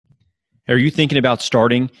Are you thinking about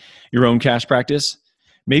starting your own cash practice?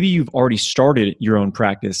 Maybe you've already started your own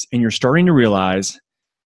practice and you're starting to realize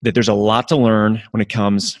that there's a lot to learn when it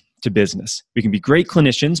comes to business. We can be great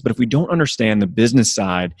clinicians, but if we don't understand the business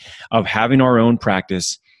side of having our own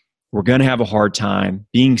practice, we're going to have a hard time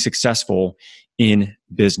being successful in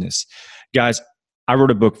business. Guys, I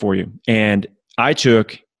wrote a book for you, and I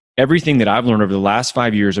took everything that I've learned over the last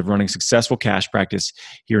 5 years of running successful cash practice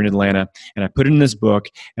here in Atlanta, and I put it in this book,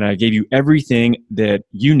 and I gave you everything that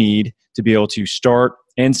you need to be able to start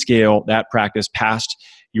and scale that practice past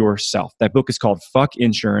yourself. That book is called Fuck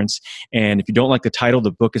Insurance, and if you don't like the title,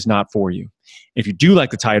 the book is not for you. If you do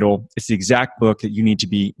like the title, it's the exact book that you need to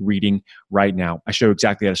be reading right now. I show you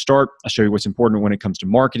exactly how to start. I show you what's important when it comes to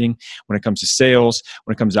marketing, when it comes to sales,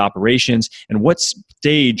 when it comes to operations, and what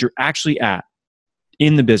stage you're actually at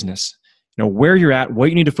in the business. You know, where you're at, what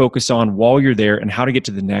you need to focus on while you're there, and how to get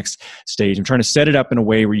to the next stage. I'm trying to set it up in a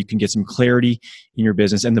way where you can get some clarity in your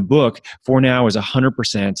business. And the book, for now, is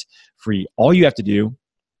 100% free. All you have to do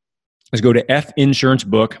is go to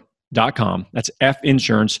finsurancebook.com. That's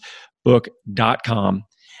finsurancebook.com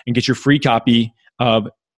and get your free copy of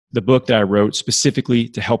the book that I wrote specifically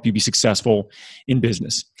to help you be successful in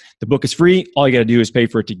business. The book is free. All you got to do is pay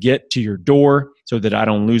for it to get to your door so that I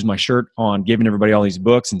don't lose my shirt on giving everybody all these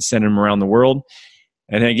books and sending them around the world.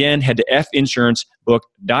 And then again, head to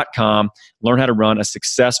finsurancebook.com. Learn how to run a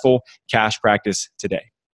successful cash practice today.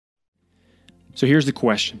 So here's the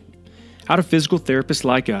question. How do physical therapists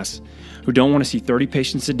like us, who don't want to see 30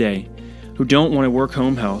 patients a day, who don't want to work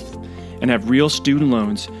home health, and have real student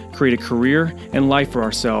loans, create a career and life for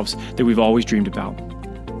ourselves that we've always dreamed about?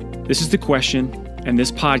 This is the question, and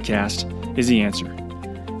this podcast is the answer.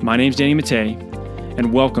 My name's Danny Mattei,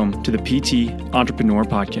 and welcome to the PT Entrepreneur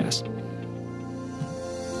Podcast.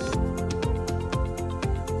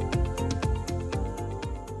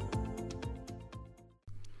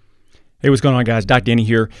 Hey, what's going on, guys? Doc Danny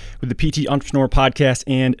here with the PT Entrepreneur Podcast,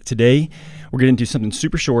 and today we're getting into something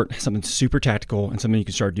super short, something super tactical, and something you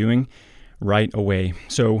can start doing right away.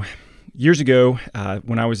 So years ago,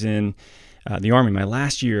 when I was in the Army, my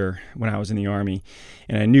last year when I was in the Army,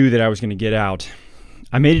 and I knew that I was going to get out,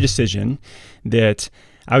 I made a decision that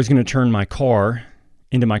I was going to turn my car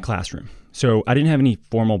into my classroom. So I didn't have any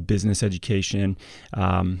formal business education.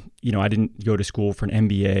 I didn't go to school for an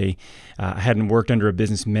MBA. I hadn't worked under a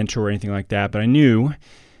business mentor or anything like that. But I knew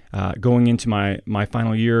going into my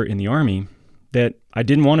final year in the Army that I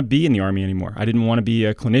didn't want to be in the Army anymore. I didn't want to be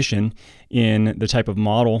a clinician in the type of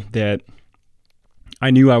model that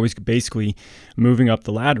I knew I was basically moving up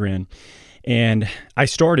the ladder in. And I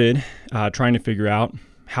started trying to figure out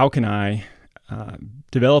how can I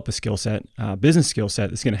develop a skill set, business skill set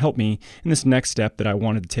that's going to help me in this next step that I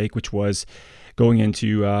wanted to take, which was going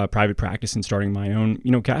into private practice and starting my own,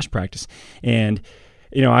 cash practice. And,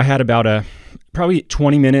 I had about a probably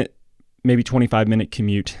 20-minute, maybe 25-minute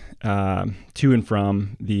commute to and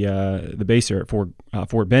from the base there at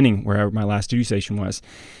Fort Benning, where my last duty station was.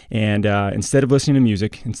 And instead of listening to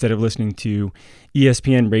music, instead of listening to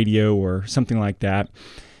ESPN radio or something like that,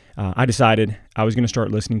 I decided I was going to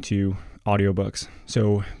start listening to audiobooks.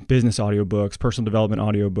 So business audiobooks, personal development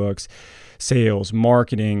audiobooks, sales,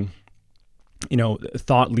 marketing,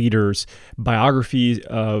 thought leaders, biographies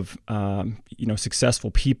of,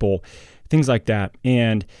 successful people, things like that.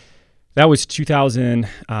 And that was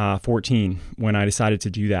 2014 when I decided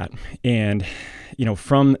to do that. And,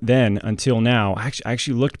 from then until now, I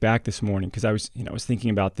actually looked back this morning because I was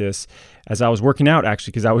thinking about this as I was working out,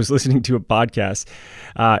 actually, because I was listening to a podcast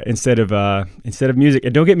instead of music.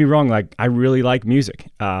 And don't get me wrong, like I really like music,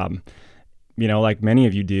 like many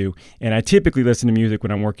of you do. And I typically listen to music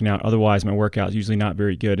when I'm working out. Otherwise, my workout is usually not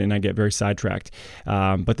very good and I get very sidetracked.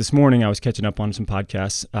 But this morning I was catching up on some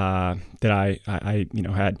podcasts that I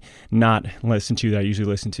had not listened to that I usually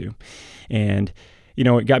listen to. And,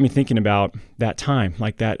 it got me thinking about that time,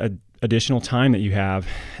 like that additional time that you have,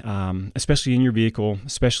 especially in your vehicle,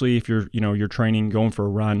 especially if you're training, going for a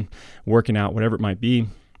run, working out, whatever it might be,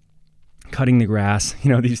 cutting the grass,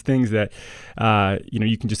 these things that,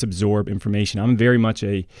 you can just absorb information. I'm very much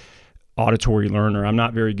a auditory learner. I'm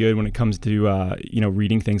not very good when it comes to,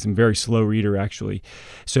 reading things. I'm a very slow reader, actually.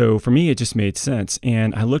 So for me, it just made sense.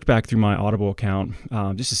 And I looked back through my Audible account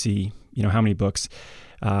just to see, how many books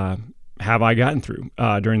have I gotten through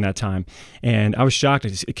during that time. And I was shocked.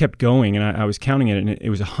 It kept going, and I was counting it, and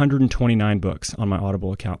it was 129 books on my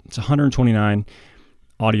Audible account. It's 129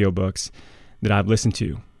 audiobooks that I've listened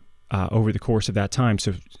to over the course of that time.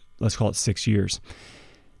 So let's call it 6 years.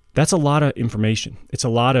 That's a lot of information. It's a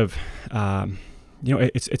lot of,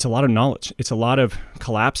 it's a lot of knowledge. It's a lot of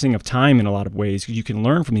collapsing of time in a lot of ways. You can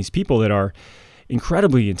learn from these people that are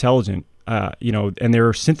incredibly intelligent, and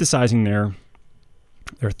they're synthesizing their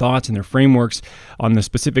thoughts and their frameworks on the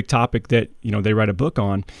specific topic that, they write a book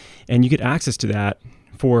on, and you get access to that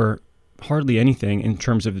for hardly anything in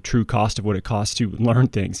terms of the true cost of what it costs to learn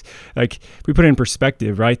things. Like, if we put it in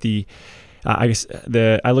perspective, right?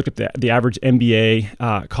 I looked at the average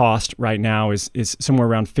MBA cost right now is somewhere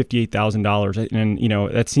around $58,000,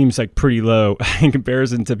 and that seems like pretty low in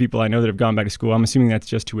comparison to people I know that have gone back to school. I'm assuming that's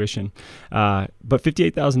just tuition, but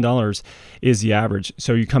 $58,000 is the average.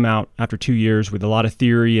 So you come out after 2 years with a lot of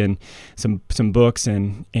theory and some books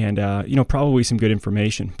and probably some good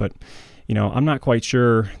information. But I'm not quite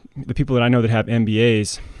sure the people that I know that have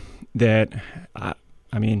MBAs that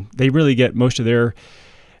they really get most of their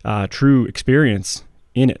true experience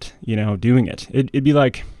in it, doing it. It'd be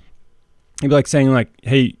like saying like,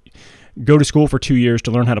 hey, go to school for 2 years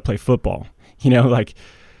to learn how to play football. Like,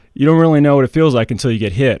 you don't really know what it feels like until you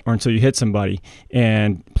get hit or until you hit somebody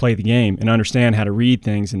and play the game and understand how to read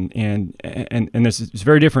things. And this is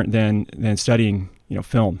very different than studying,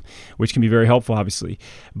 film, which can be very helpful, obviously.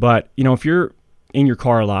 But, if you're in your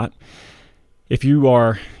car a lot, if you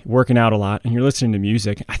are working out a lot and you're listening to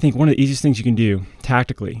music, I think one of the easiest things you can do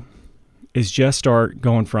tactically is just start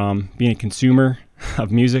going from being a consumer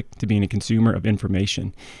of music to being a consumer of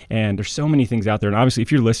information. And there's so many things out there. And obviously,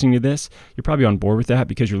 if you're listening to this, you're probably on board with that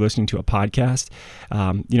because you're listening to a podcast.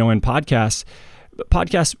 And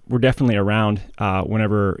podcasts were definitely around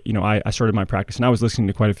whenever I started my practice, and I was listening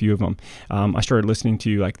to quite a few of them. I started listening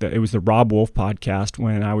to it was the Rob Wolf podcast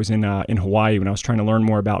when I was in Hawaii, when I was trying to learn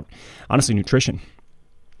more about, honestly, nutrition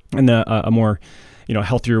and a more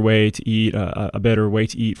healthier way to eat, a better way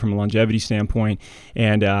to eat from a longevity standpoint.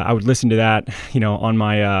 And I would listen to that on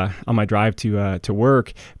my drive to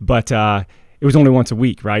work, but it was only once a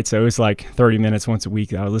week, right? So it was like 30 minutes once a week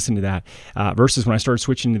that I would listen to that, versus when I started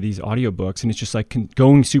switching to these audiobooks, and it's just like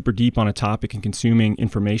going super deep on a topic and consuming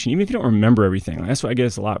information, even if you don't remember everything. That's what I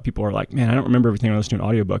guess a lot of people are like, man, I don't remember everything when I listen to an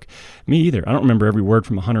audiobook. Me either. I don't remember every word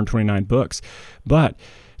from 129 books, but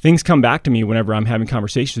things come back to me whenever I'm having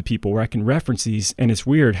conversations with people where I can reference these, and it's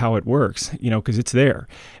weird how it works, because it's there.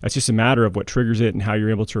 It's just a matter of what triggers it and how you're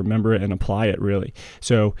able to remember it and apply it, really.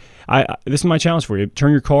 So this is my challenge for you.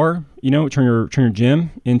 Turn your car, turn your gym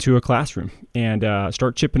into a classroom and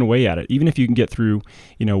start chipping away at it. Even if you can get through,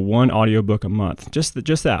 one audiobook a month, just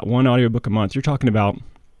that one audiobook a month, you're talking about,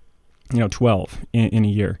 12 in a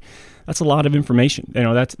year. That's a lot of information.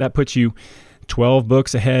 That puts you 12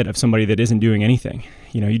 books ahead of somebody that isn't doing anything.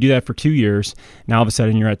 You do that for 2 years. Now all of a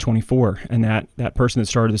sudden you're at 24, and that person that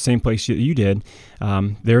started the same place that you did,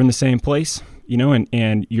 they're in the same place,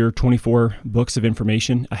 and you're 24 books of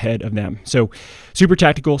information ahead of them. So super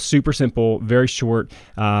tactical, super simple, very short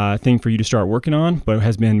thing for you to start working on, but it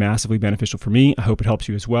has been massively beneficial for me. I hope it helps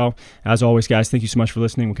you as well. As always, guys, thank you so much for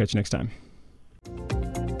listening. We'll catch you next time.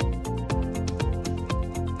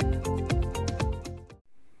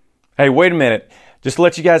 Hey, wait a minute. Just to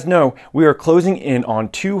let you guys know, we are closing in on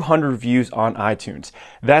 200 reviews on iTunes.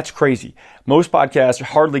 That's crazy. Most podcasts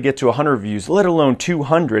hardly get to 100 reviews, let alone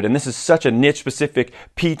 200. And this is such a niche-specific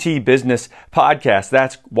PT business podcast.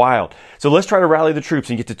 That's wild. So let's try to rally the troops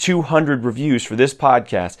and get to 200 reviews for this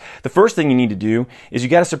podcast. The first thing you need to do is you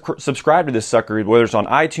got to subscribe to this sucker, whether it's on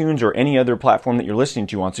iTunes or any other platform that you're listening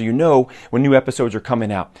to on, so you know when new episodes are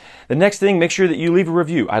coming out. The next thing, make sure that you leave a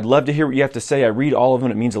review. I'd love to hear what you have to say. I read all of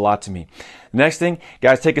them. It means a lot to me. The next thing,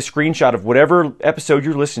 guys, take a screenshot of whatever episode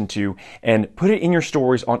you're listening to and put it in your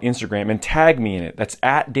stories on Instagram and tag me in it. That's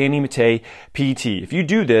at Danny Mattei PT. If you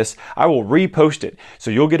do this, I will repost it.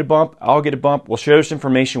 So you'll get a bump, I'll get a bump. We'll share this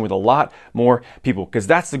information with a lot more people, because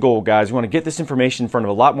that's the goal, guys. We want to get this information in front of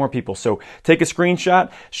a lot more people. So take a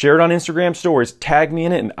screenshot, share it on Instagram stories, tag me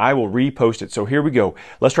in it, and I will repost it. So here we go.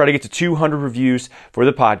 Let's try to get to 200 reviews for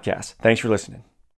the podcast. Thanks for listening.